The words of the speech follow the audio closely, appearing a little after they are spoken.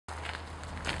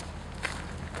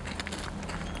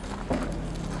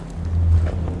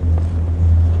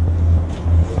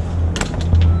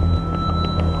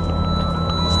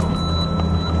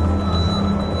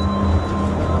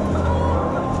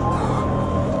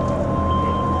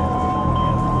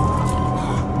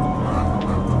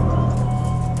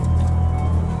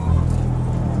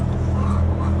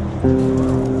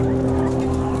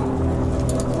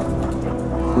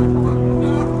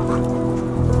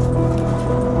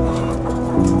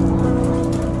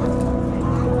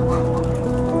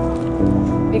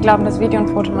We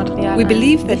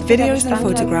believe that videos and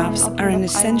photographs are an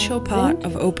essential part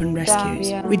of open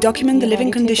rescues. We document the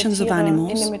living conditions of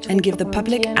animals and give the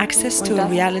public access to a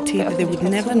reality that they would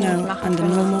never know under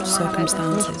normal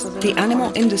circumstances. The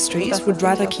animal industries would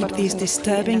rather keep these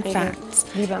disturbing facts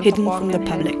hidden from the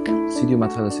public.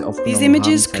 These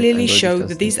images clearly show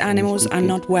that these animals are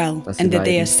not well and that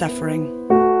they are suffering.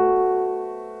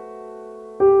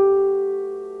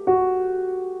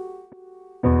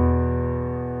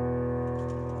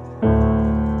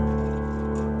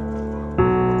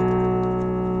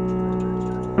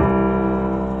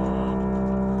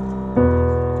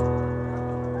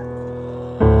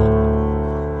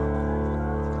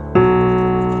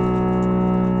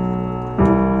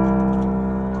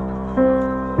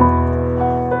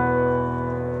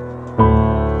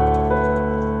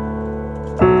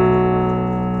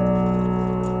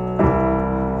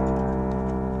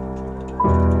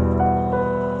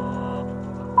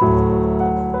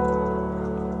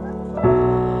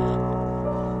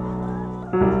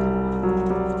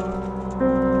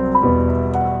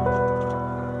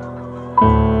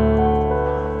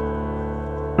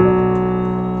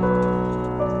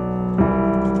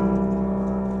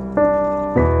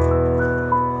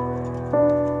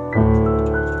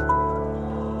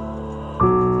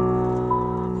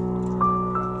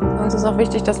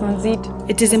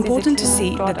 It is important to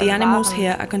see that the animals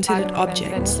here are considered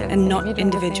objects and not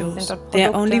individuals. They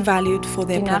are only valued for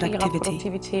their productivity.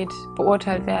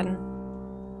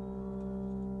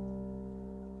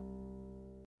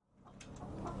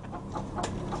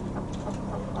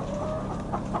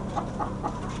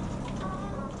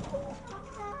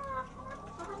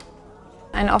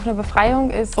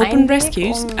 Open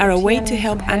rescues are a way to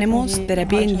help animals that are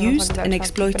being used and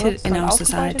exploited in our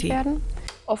society.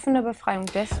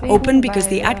 Open because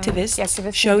the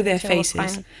activists show their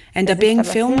faces and are being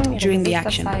filmed during the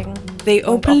action. They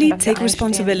openly take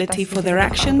responsibility for their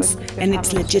actions and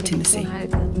its legitimacy.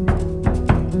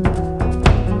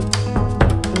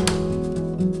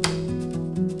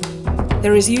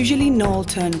 There is usually no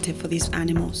alternative for these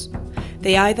animals.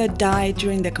 They either die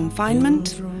during their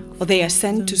confinement or they are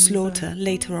sent to slaughter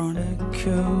later on.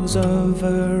 Echoes of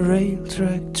a rail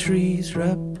track, trees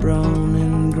wrapped brown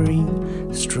and green,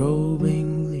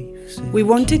 strobing leaves. We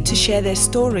wanted to share their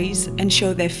stories and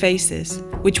show their faces,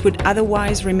 which would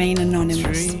otherwise remain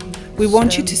anonymous. We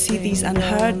want you to see these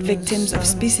unheard victims of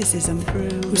speciesism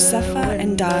who suffer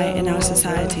and die in our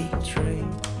society.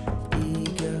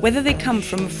 Whether they come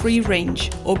from a free-range,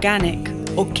 organic,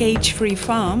 or cage-free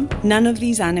farm, none of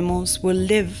these animals will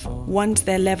live once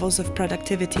their levels of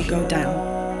productivity go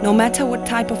down. No matter what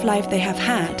type of life they have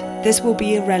had, this will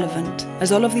be irrelevant,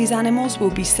 as all of these animals will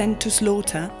be sent to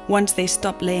slaughter once they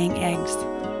stop laying eggs.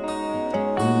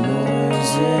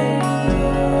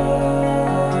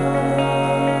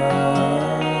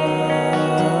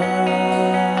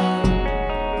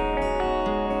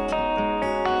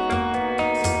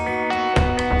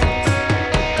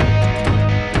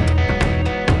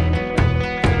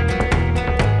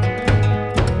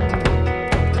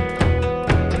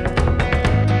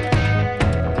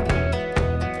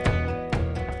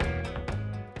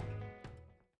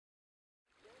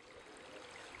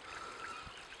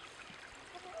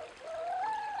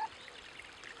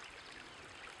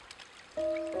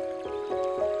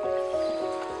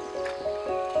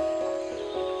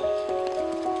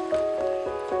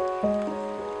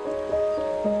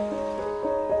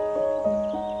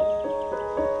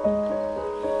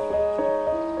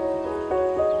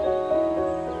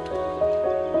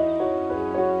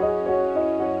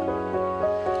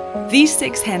 These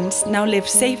 6 hens now live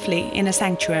safely in a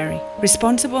sanctuary.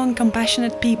 Responsible and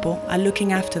compassionate people are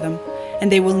looking after them,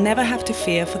 and they will never have to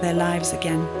fear for their lives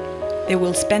again. They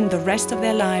will spend the rest of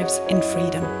their lives in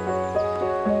freedom.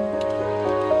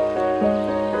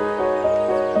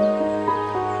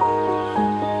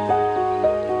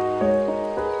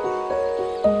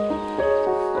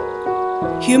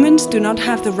 Humans do not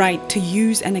have the right to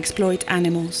use and exploit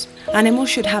animals. Animals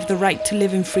should have the right to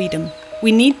live in freedom.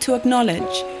 We need to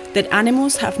acknowledge that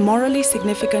animals have morally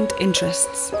significant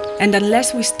interests, and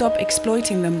unless we stop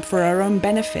exploiting them for our own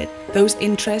benefit, those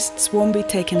interests won't be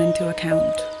taken into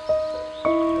account.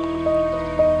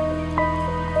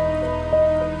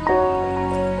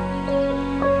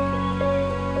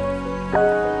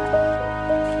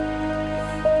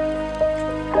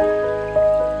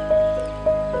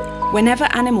 Whenever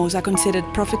animals are considered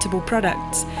profitable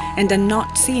products and are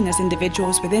not seen as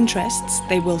individuals with interests,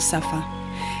 they will suffer.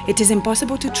 It is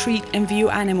impossible to treat and view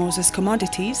animals as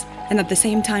commodities and at the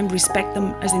same time respect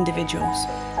them as individuals.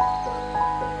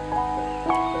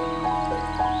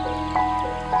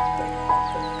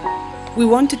 We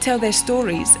want to tell their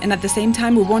stories, and at the same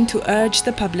time we want to urge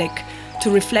the public to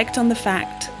reflect on the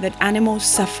fact that animals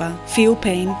suffer, feel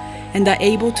pain, and are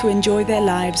able to enjoy their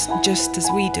lives just as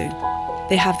we do.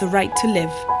 They have the right to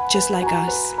live just like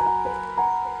us.